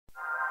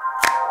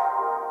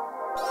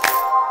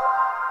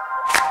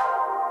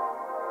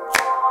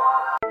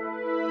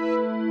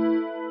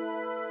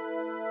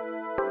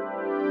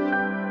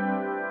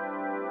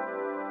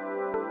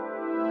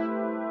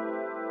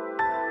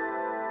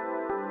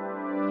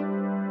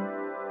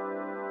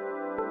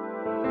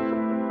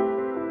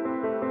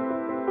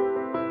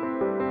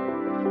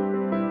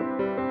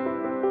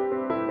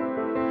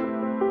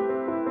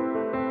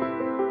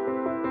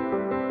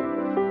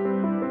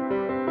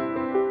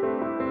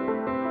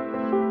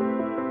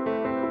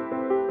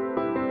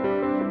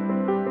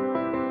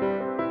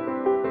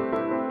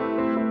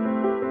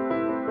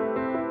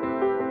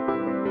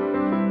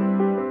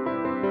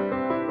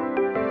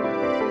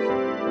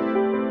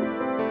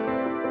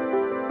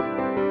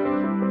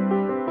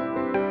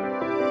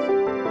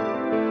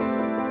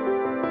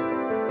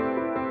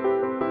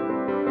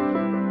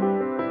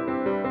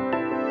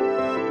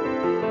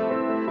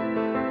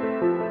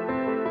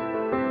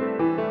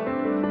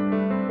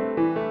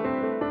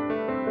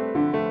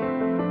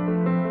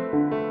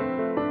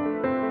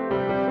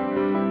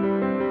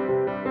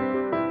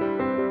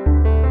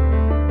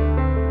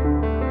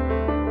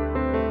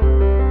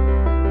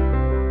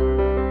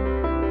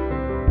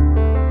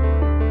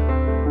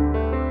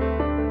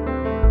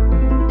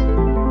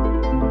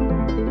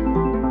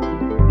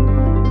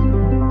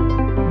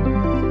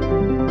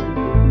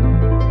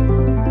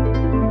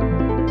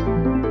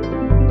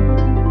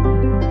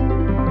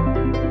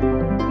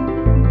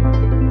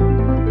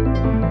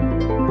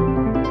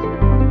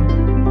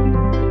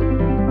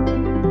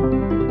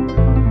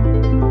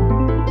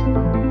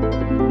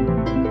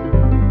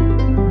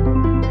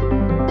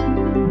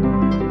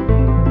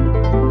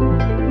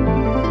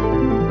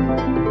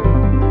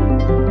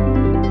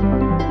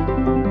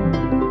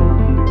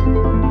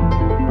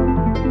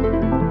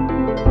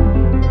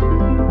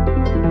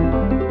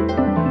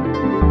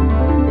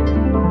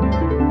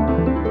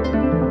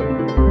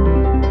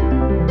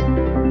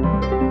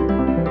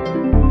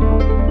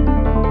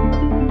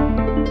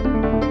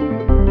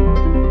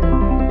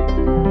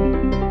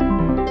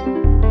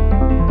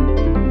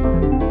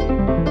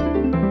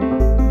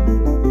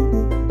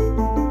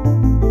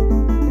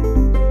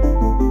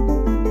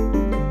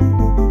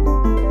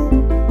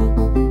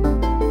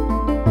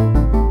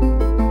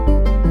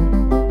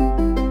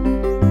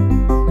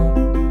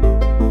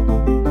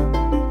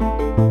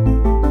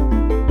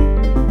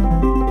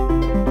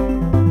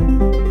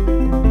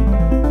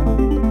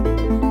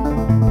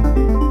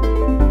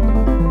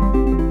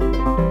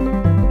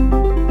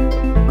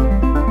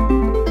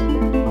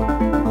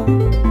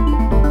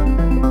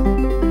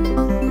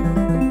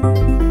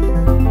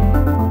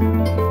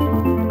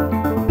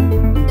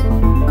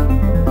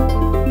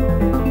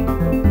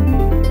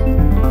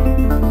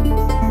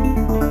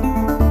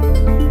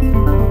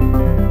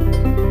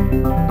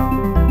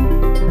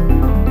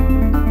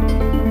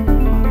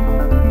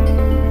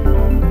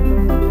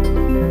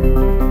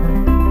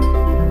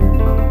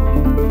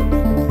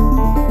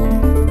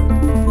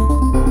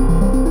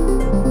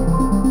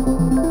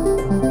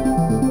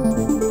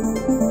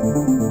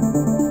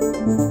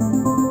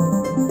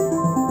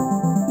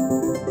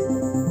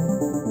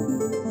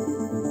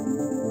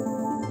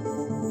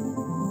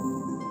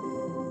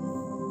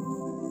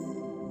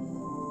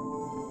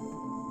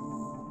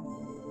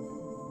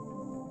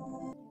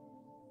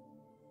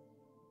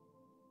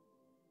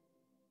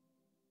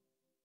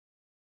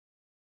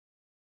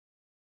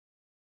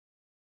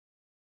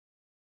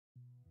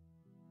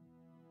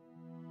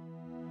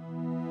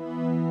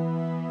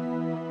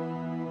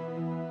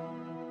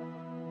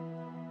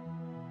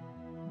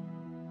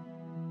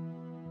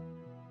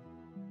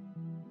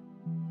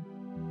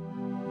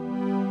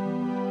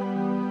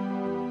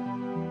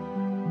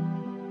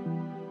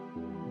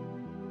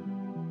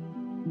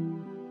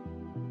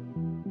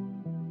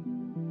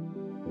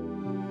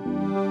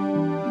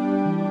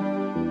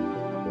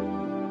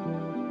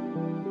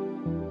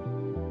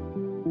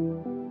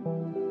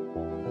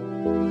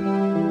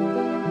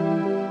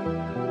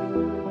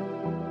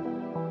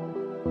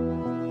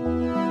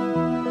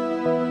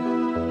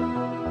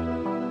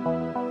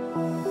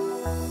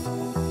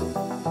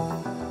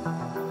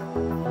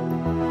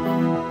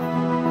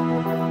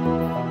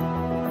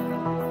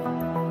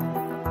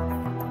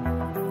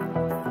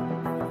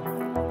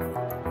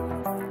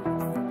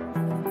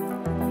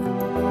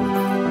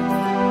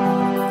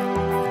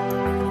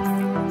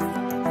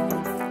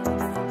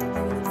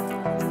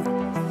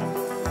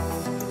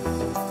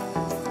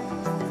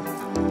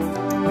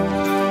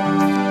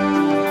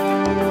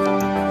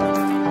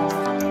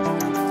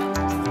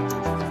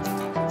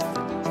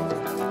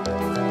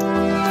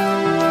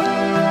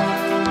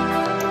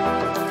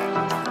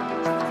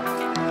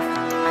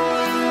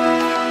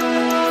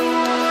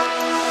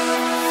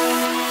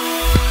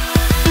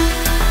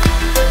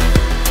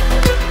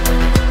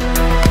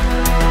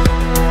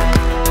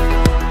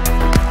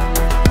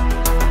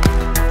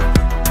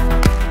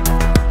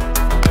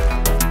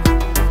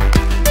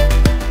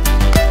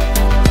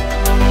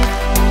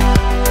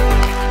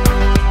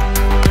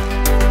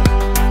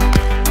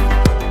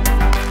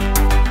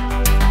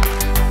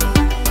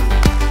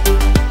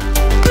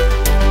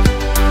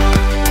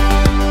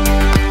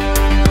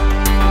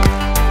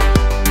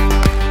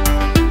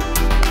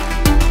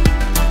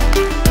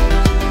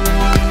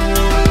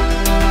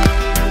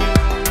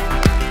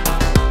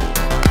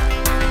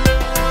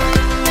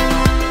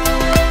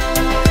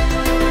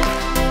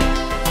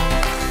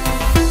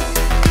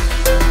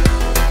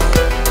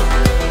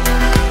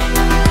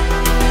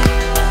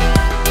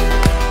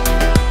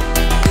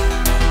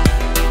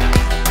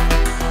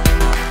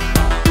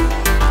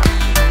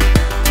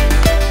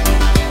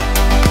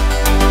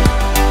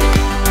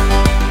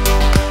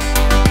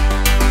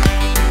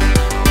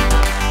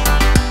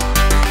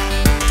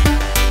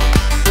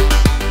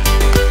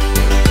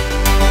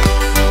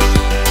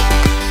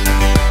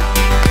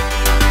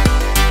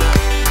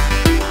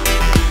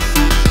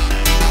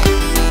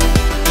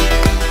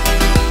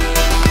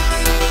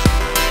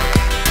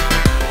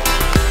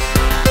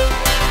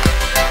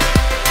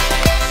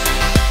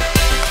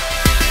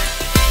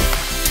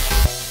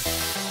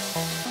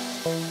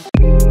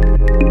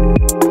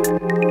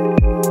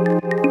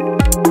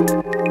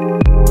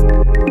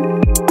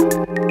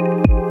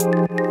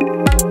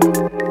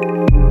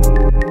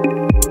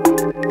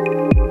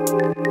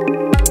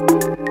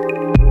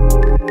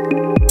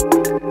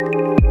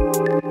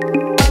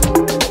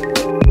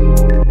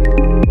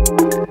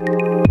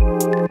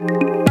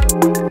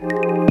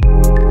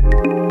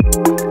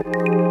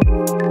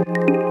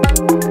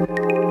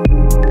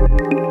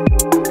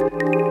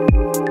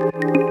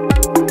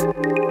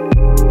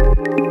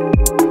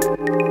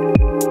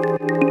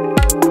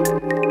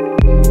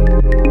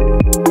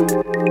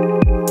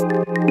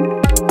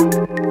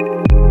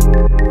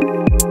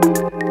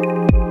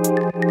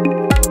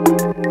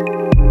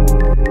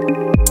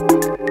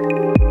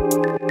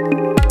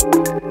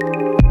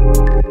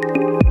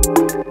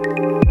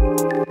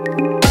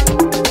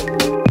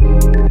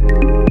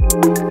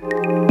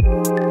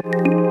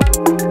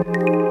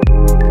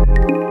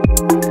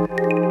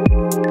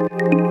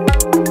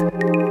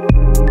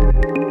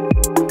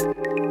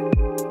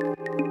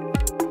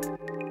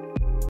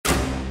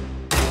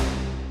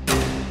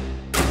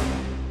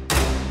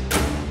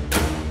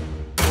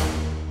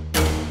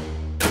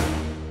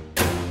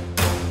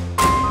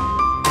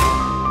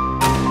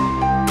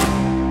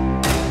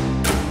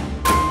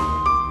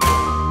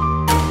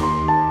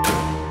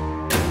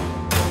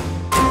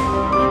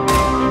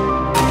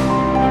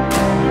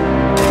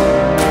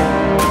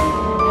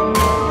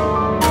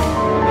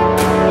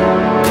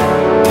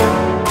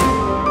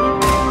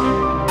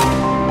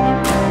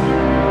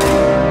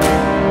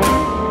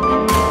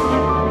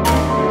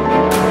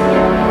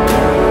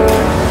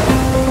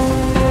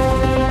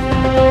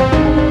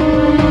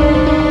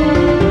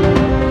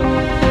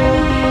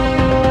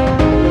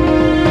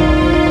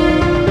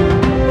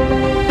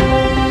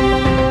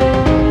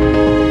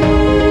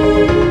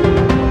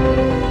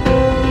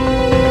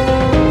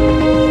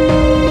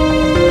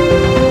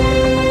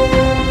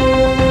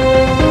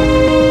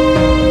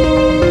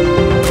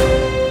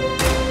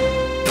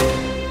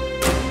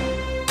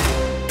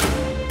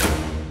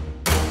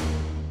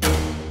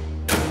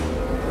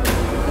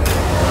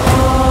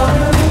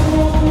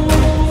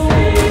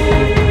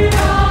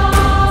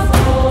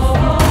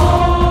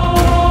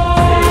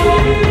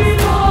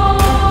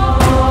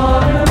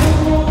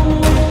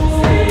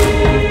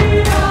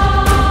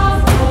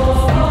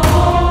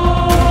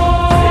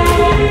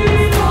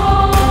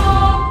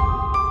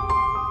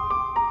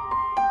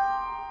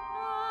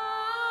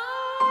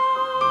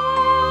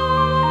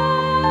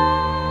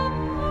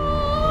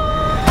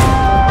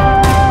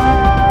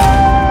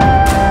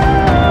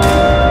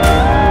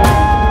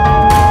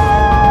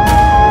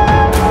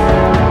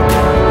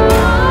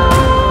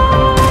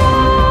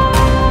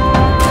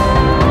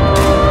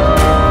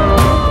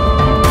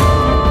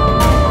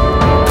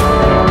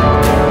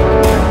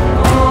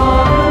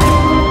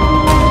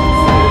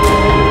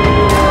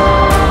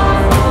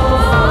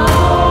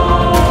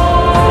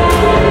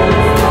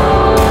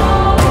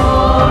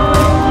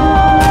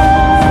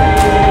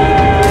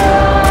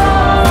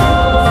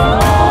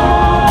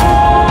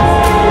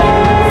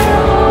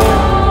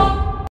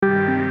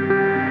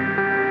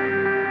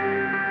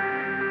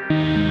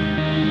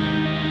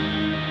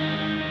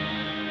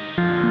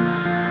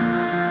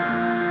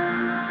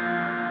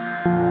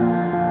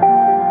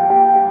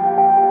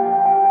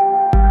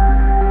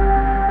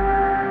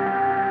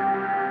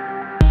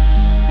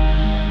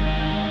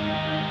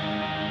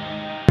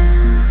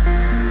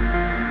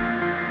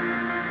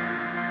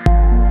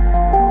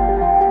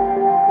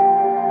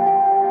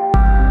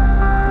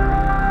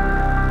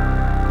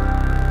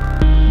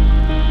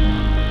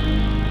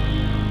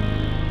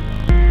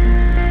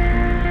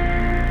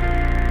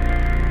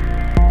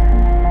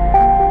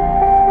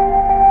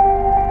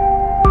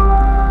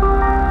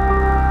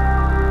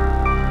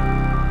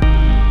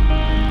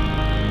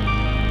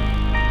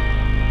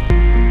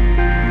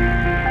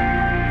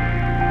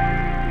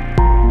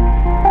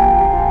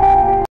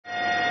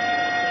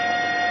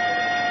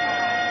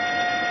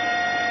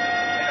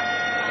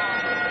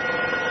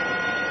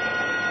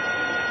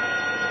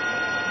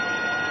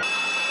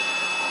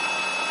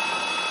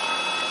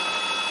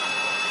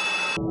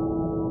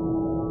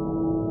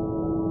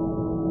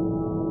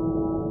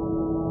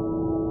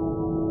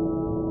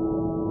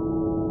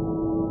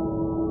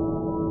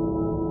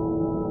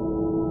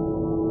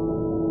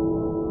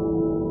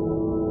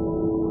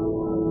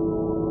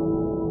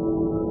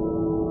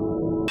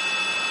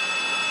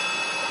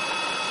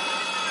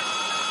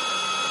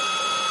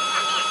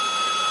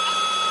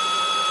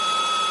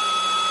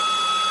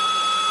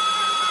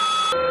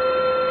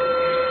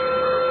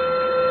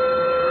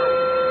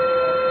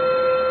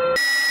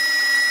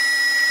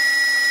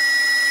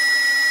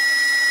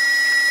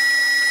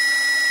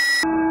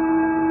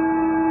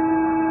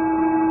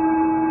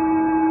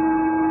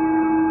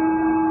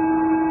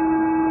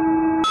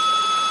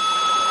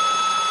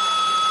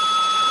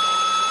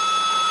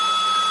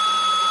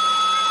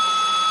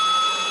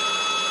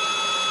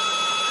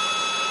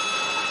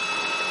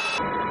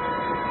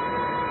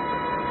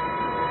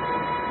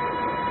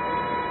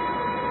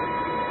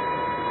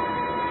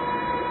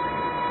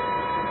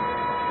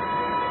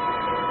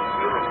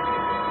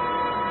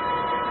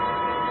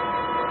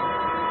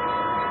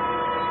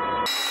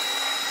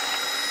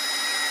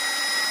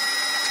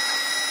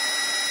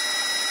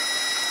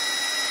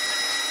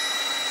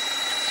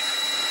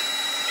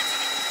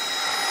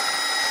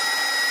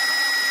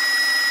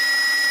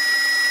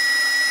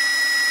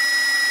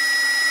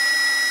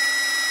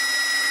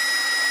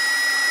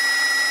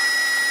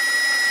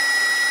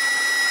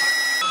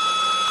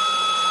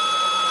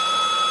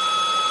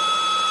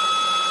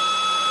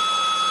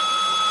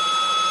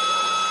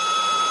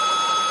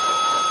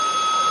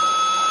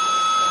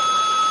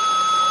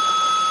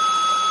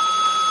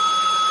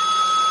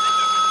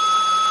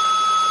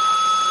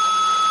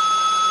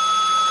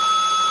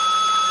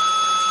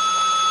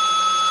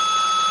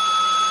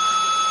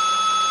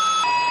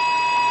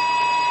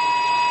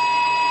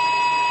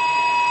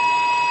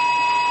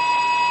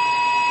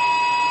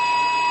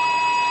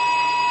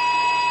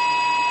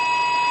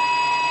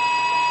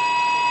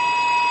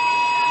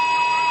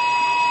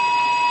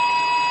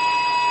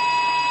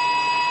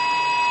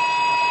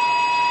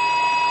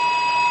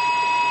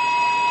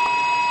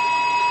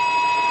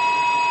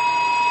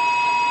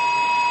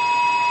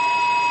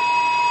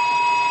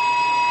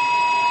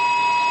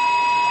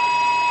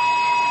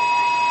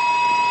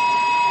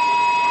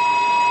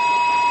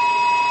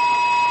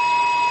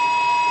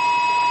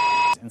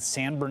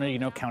San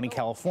Bernardino County,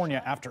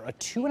 California, after a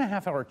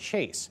 2.5-hour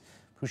chase.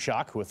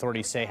 Pushak, who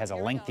authorities say has a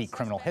lengthy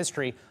criminal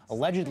history,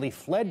 allegedly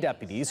fled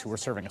deputies who were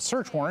serving a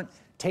search warrant,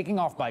 taking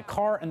off by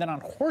car and then on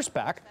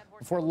horseback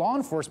before law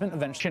enforcement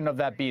eventually of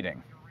that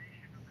beating.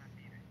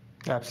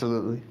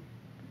 Absolutely.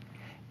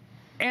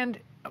 And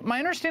my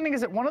understanding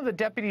is that one of the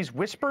deputies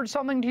whispered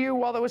something to you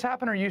while that was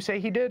happening, or you say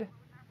he did?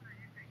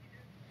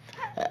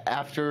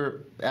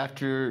 After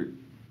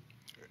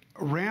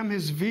ram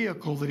his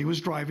vehicle that he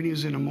was driving. He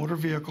was in a motor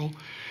vehicle.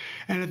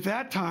 And at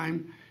that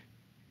time,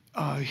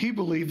 he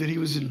believed that he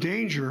was in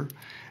danger,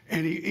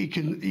 and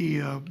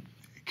he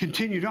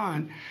continued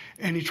on,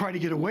 and he tried to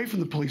get away from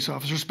the police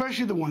officer,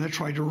 especially the one that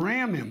tried to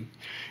ram him.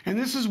 And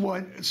this is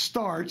what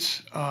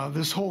starts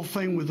this whole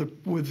thing with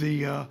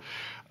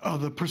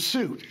the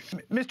pursuit.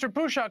 Mr.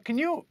 Pushak, can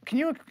you?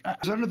 I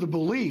was under the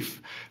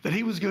belief that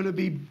he was going to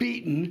be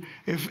beaten,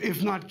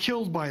 if not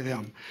killed by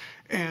them.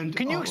 And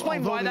can you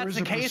explain why that's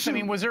the case? I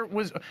mean, was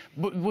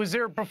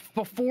there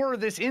before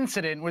this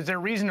incident, was there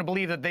reason to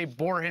believe that they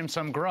bore him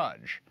some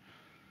grudge?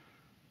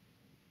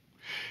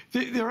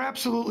 There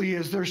absolutely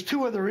is. There's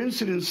 2 other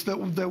incidents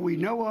that we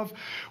know of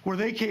where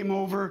they came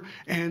over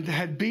and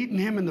had beaten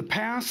him in the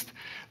past.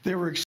 They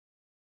were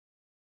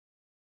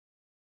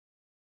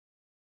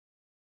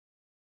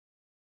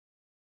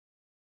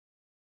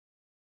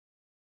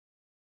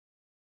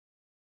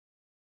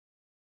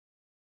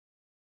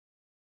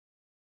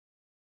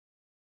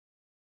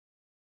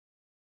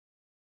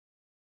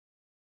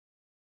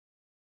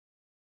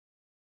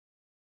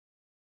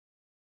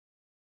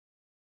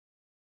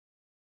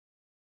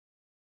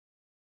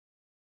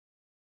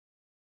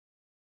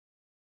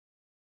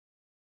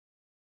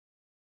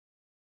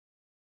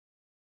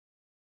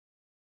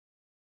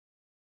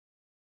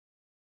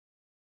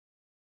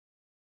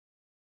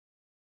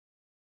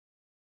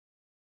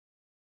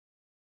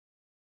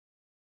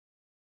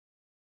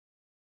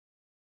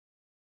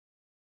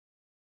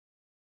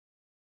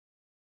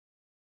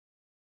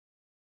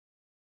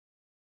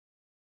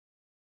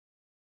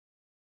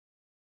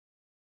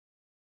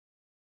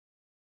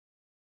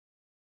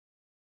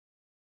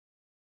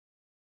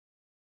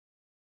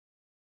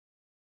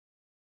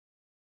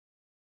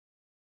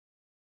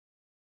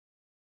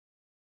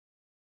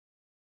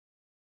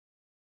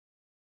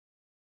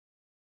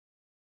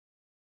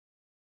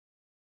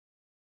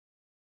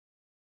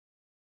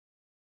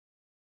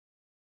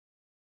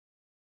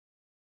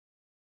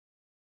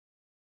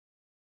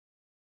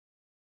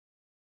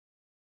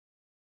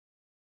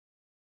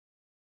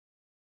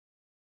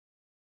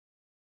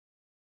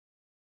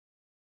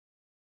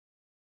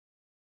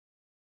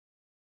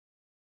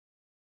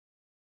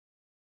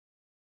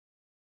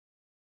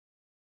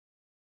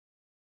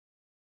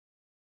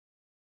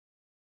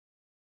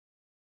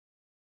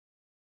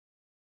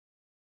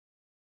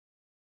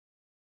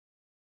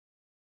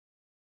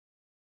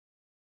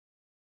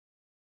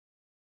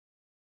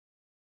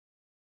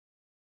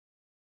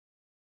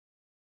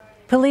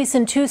Police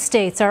in 2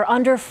 states are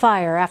under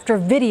fire after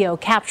video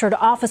captured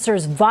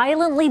officers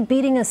violently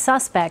beating a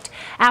suspect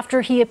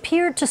after he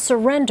appeared to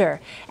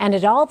surrender, and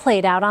it all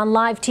played out on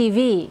live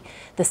TV.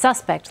 The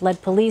suspect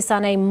led police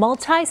on a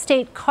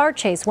multi-state car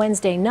chase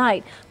Wednesday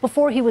night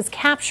before he was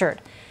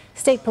captured.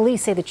 State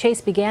police say the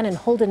chase began in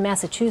Holden,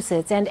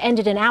 Massachusetts, and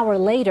ended an hour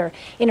later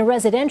in a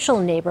residential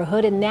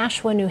neighborhood in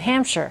Nashua, New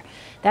Hampshire.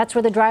 That's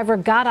where the driver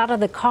got out of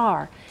the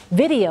car.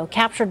 Video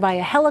captured by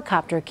a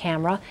helicopter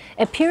camera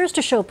appears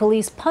to show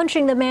police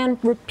punching the man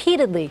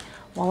repeatedly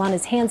while on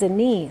his hands and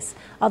knees.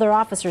 Other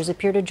officers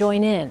appear to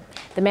join in.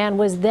 The man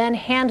was then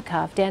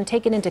handcuffed and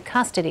taken into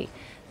custody.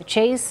 The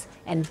chase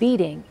and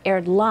beating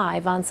aired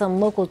live on some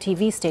local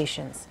TV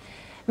stations.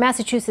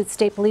 Massachusetts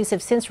State Police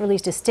have since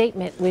released a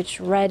statement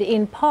which read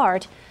in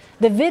part,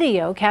 "The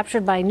video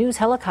captured by news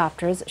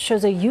helicopters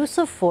shows a use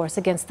of force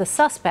against the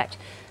suspect.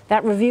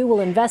 That review will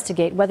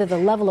investigate whether the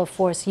level of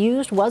force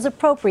used was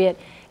appropriate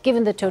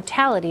given the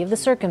totality of the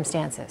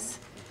circumstances."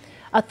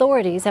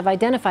 Authorities have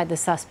identified the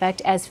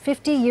suspect as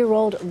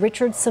 50-year-old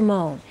Richard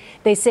Simone.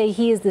 They say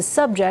he is the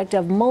subject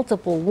of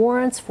multiple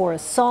warrants for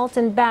assault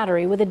and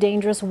battery with a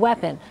dangerous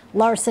weapon,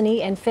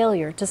 larceny, and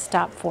failure to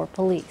stop for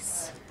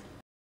police.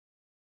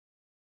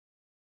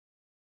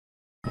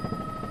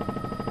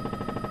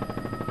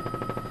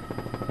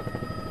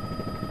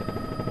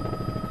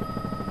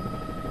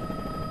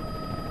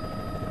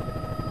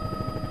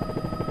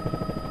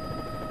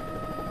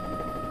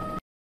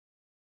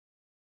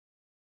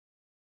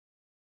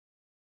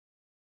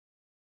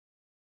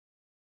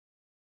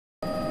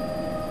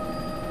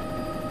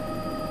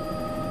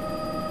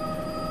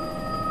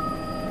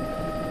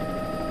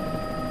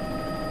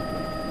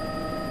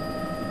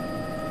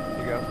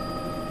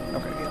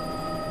 Okay.